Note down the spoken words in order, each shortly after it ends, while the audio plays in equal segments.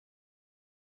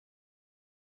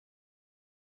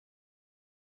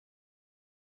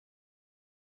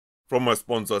From my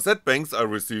sponsor ZBanks I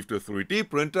received a 3D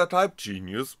printer type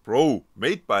Genius Pro,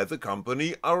 made by the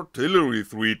company Artillery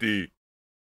 3D.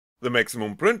 The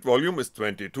maximum print volume is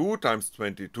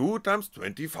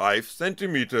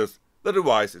 22x22x25cm. The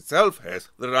device itself has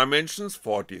the dimensions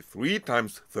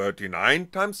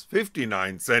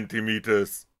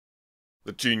 43x39x59cm.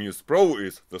 The Genius Pro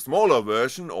is the smaller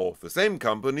version of the same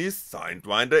company's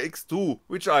Sidewinder X2,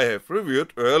 which I have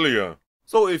reviewed earlier.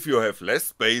 So if you have less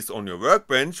space on your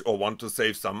workbench or want to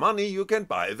save some money, you can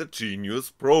buy the Genius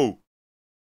Pro.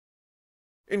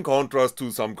 In contrast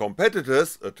to some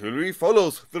competitors, Artillery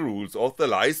follows the rules of the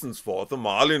license for the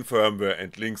Marlin firmware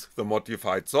and links the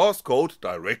modified source code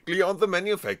directly on the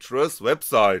manufacturer's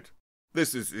website.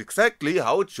 This is exactly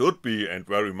how it should be and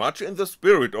very much in the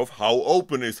spirit of how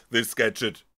open is this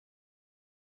gadget.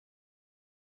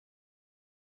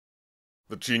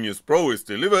 The Genius Pro is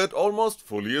delivered almost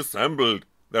fully assembled.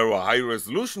 There are high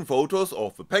resolution photos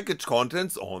of the package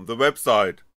contents on the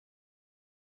website.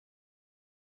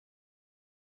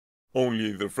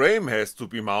 Only the frame has to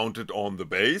be mounted on the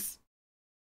base.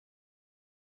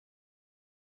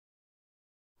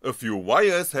 A few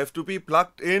wires have to be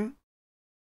plugged in.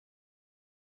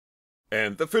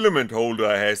 And the filament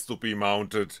holder has to be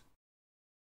mounted.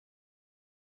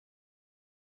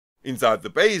 Inside the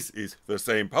base is the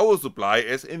same power supply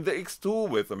as in the X2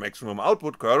 with a maximum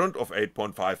output current of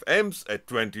 8.5A at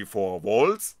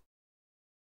 24V.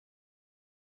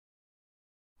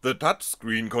 The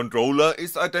touchscreen controller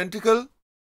is identical,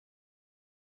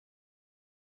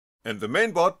 and the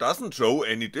mainboard doesn't show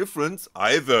any difference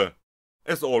either.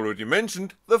 As already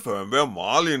mentioned, the firmware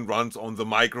Marlin runs on the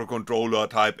microcontroller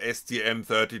type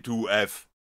STM32F.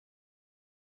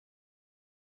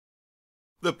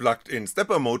 The plugged-in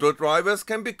stepper motor drivers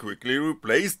can be quickly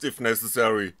replaced if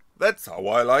necessary, that's how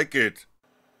I like it.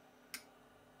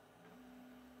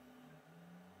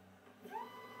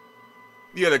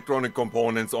 The electronic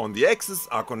components on the axis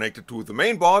are connected to the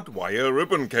mainboard via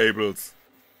ribbon cables.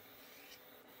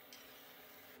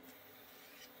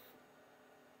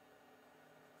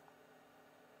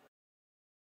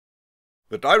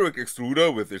 The direct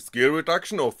extruder with its gear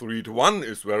reduction of 3:1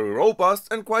 is very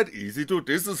robust and quite easy to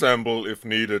disassemble if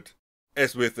needed.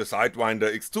 As with the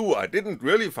Sidewinder X2 I didn't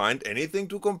really find anything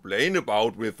to complain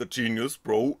about with the Genius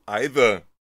Pro either.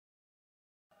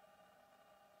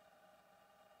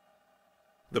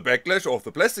 The backlash of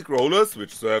the plastic rollers,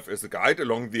 which serve as a guide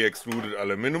along the extruded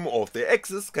aluminum of the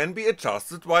axis, can be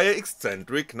adjusted via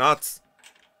eccentric nuts.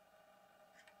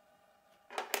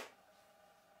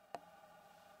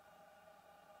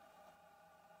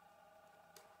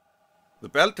 The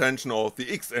belt tension of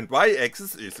the X and Y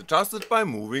axis is adjusted by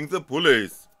moving the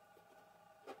pulleys.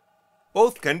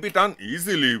 Both can be done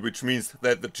easily, which means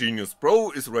that the Genius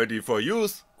Pro is ready for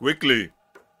use quickly.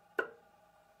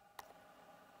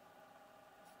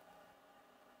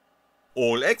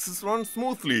 All axes run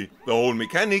smoothly, the whole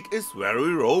mechanic is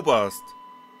very robust.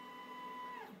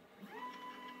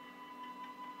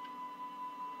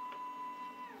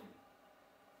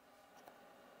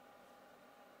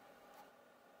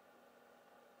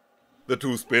 The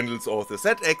two spindles of the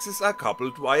Z-axis are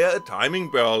coupled via a timing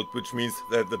belt, which means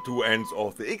that the two ends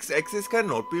of the X-axis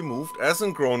cannot be moved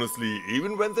asynchronously,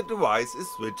 even when the device is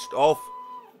switched off.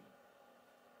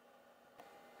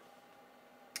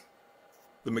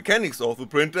 The mechanics of the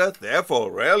printer therefore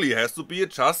rarely has to be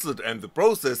adjusted and the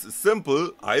process is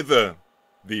simple either.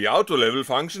 The autolevel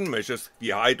function measures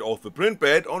the height of the print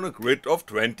bed on a grid of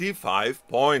 25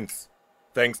 points.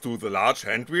 Thanks to the large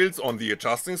handwheels on the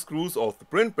adjusting screws of the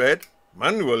print bed,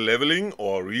 manual leveling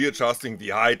or readjusting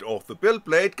the height of the build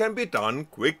plate can be done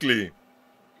quickly.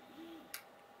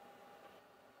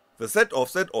 The Z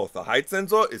offset of the height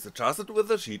sensor is adjusted with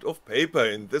a sheet of paper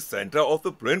in the center of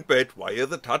the print bed via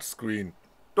the touchscreen.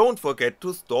 Don't forget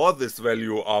to store this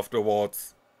value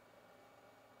afterwards.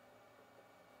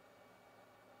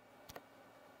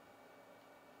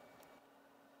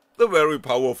 The very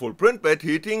powerful print bed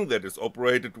heating that is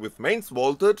operated with mains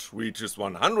voltage reaches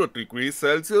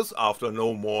 100°C after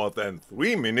no more than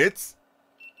 3 minutes,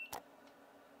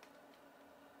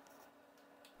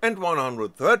 and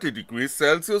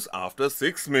 130°C after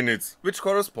 6 minutes, which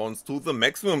corresponds to the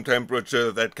maximum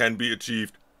temperature that can be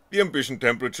achieved. The ambition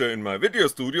temperature in my video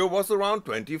studio was around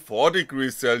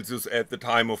 24°C at the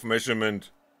time of measurement.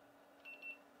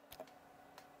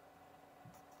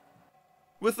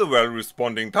 With a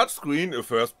well-responding touchscreen, a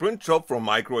first print job from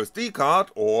microSD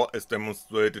card or, as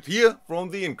demonstrated here, from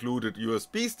the included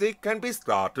USB stick can be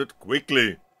started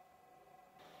quickly.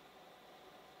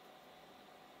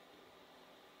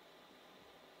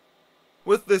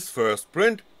 With this first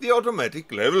print, the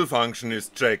automatic level function is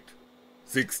checked.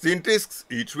 16 discs,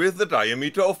 each with a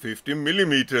diameter of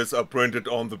 15mm, are printed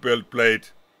on the build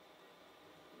plate.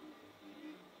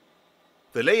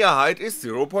 The layer height is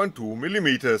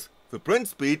 0.2mm, the print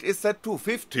speed is set to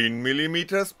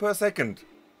 15mm per second.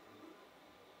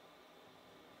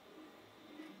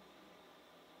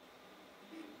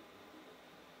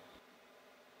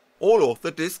 All of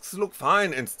the discs look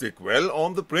fine and stick well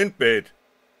on the print bed.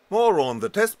 More on the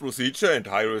test procedure and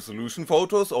high resolution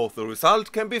photos of the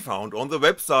result can be found on the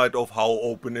website of How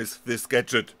Open Is This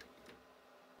Gadget.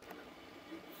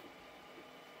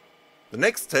 The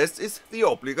next test is the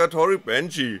obligatory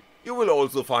Benchy. You will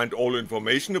also find all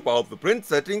information about the print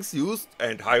settings used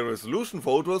and high resolution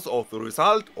photos of the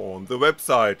result on the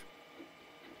website.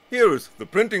 Here is the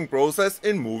printing process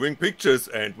in moving pictures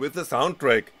and with a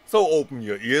soundtrack, so open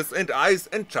your ears and eyes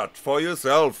and judge for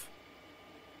yourself.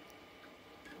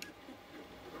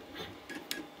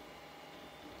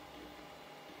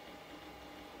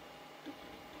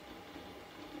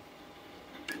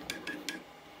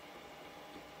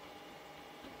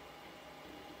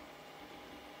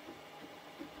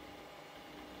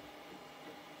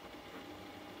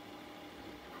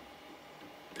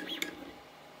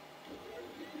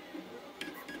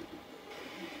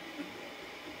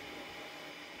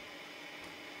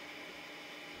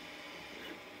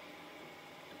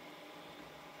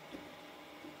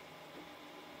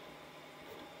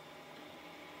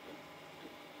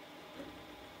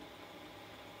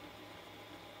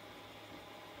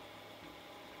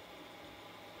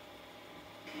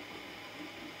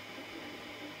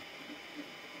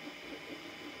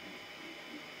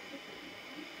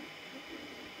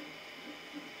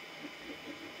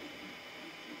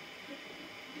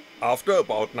 After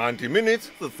about 90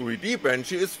 minutes, the 3D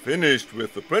Benchy is finished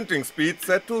with the printing speed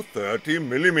set to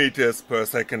 30mm per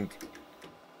second.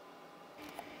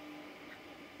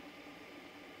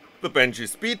 The Benchy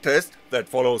speed test that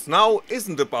follows now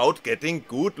isn't about getting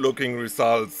good looking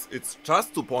results, it's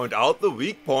just to point out the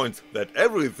weak points that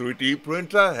every 3D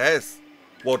printer has.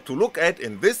 What to look at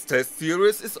in this test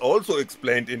series is also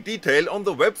explained in detail on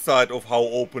the website of How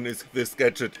Open Is This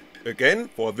Gadget. Again,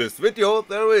 for this video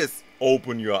there is.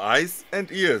 Open your eyes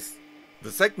and ears.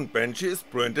 The second Benchy is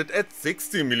printed at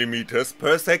 60mm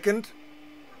per second.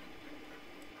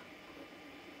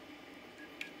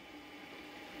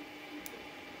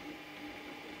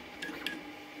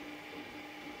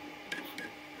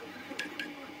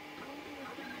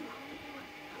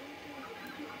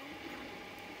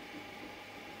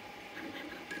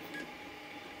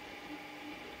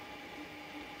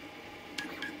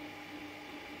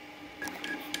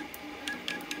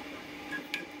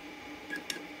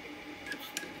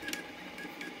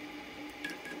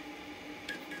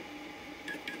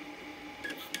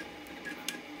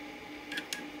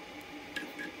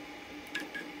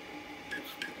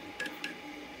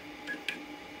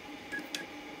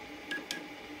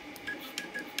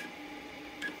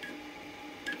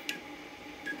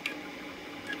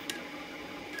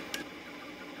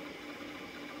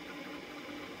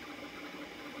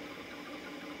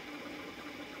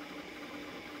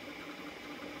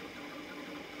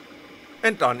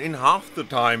 And done in half the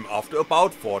time after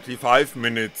about 45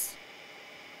 minutes.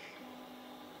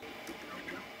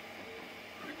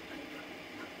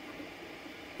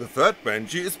 The third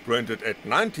Benchy is printed at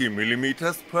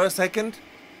 90mm per second.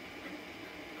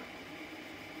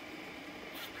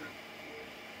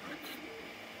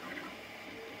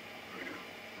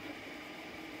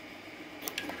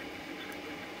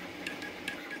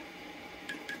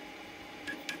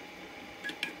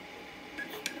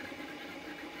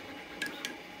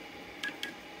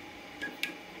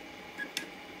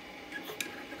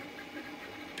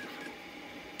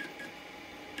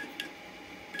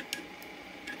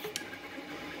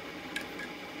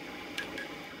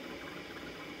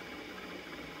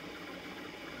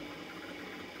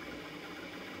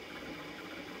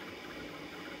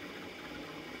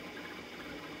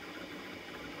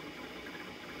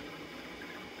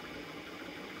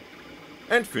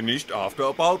 And finished after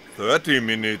about 30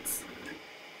 minutes.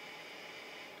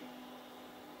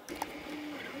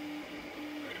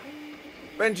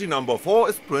 Benchy number 4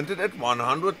 is printed at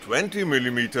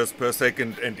 120mm per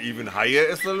second and even higher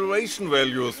acceleration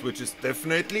values, which is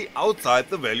definitely outside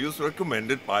the values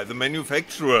recommended by the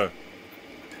manufacturer.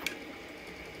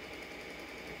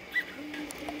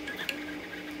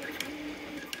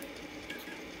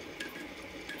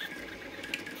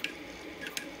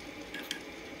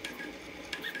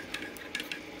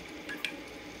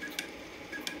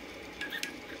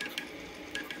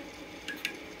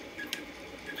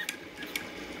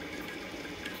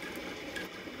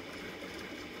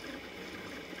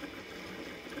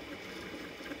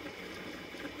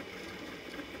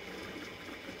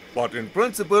 but in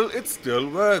principle it still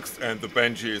works and the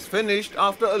Benchy is finished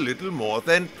after a little more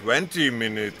than 20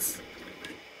 minutes.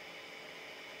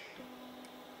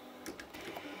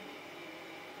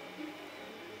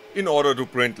 In order to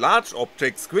print large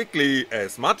objects quickly,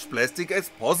 as much plastic as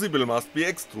possible must be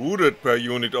extruded per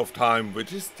unit of time,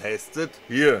 which is tested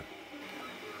here.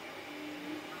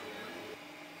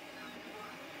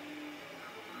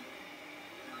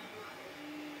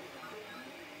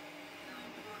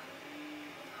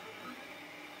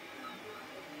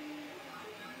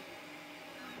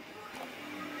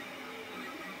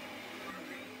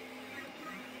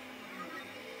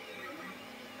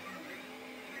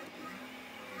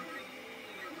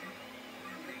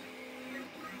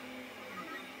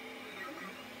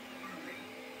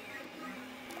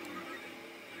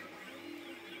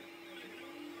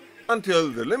 Until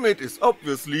the limit is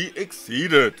obviously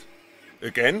exceeded.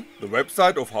 Again, the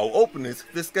website of How Open Is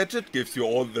This Gadget gives you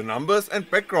all the numbers and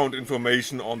background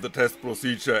information on the test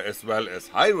procedure as well as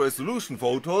high resolution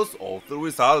photos of the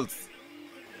results.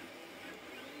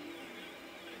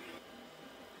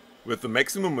 With the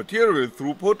maximum material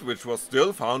throughput, which was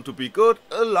still found to be good,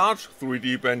 a large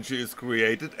 3D Benchy is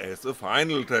created as a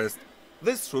final test.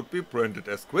 This should be printed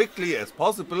as quickly as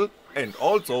possible and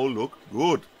also look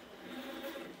good.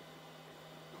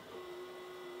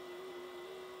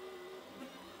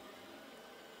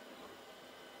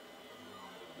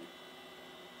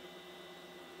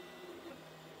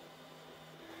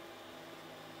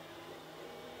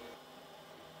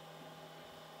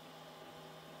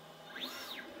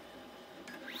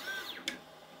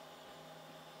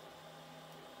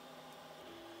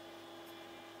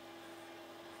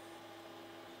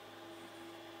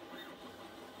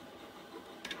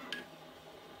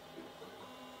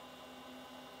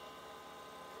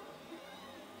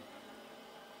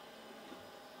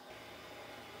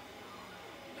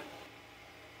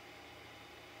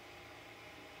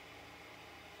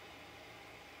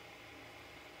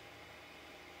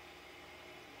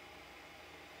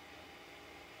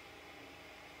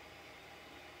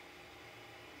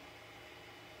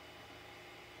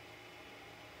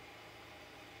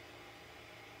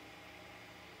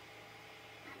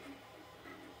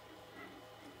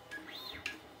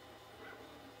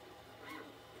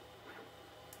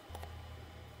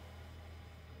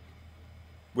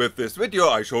 With this video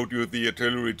I showed you the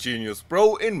Artillery Genius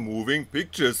Pro in moving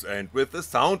pictures and with the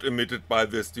sound emitted by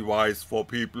this device for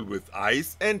people with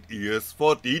eyes and ears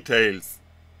for details.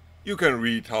 You can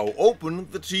read how open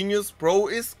the Genius Pro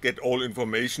is, get all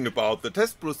information about the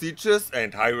test procedures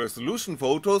and high resolution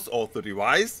photos of the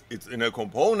device, its inner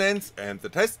components and the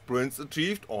test prints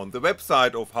achieved on the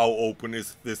website of How Open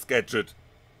Is This Gadget.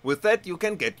 With that you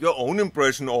can get your own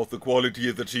impression of the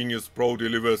quality the Genius Pro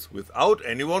delivers without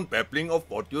anyone babbling of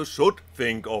what you should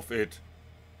think of it.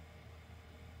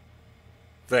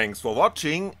 Thanks for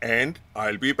watching and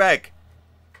I'll be back.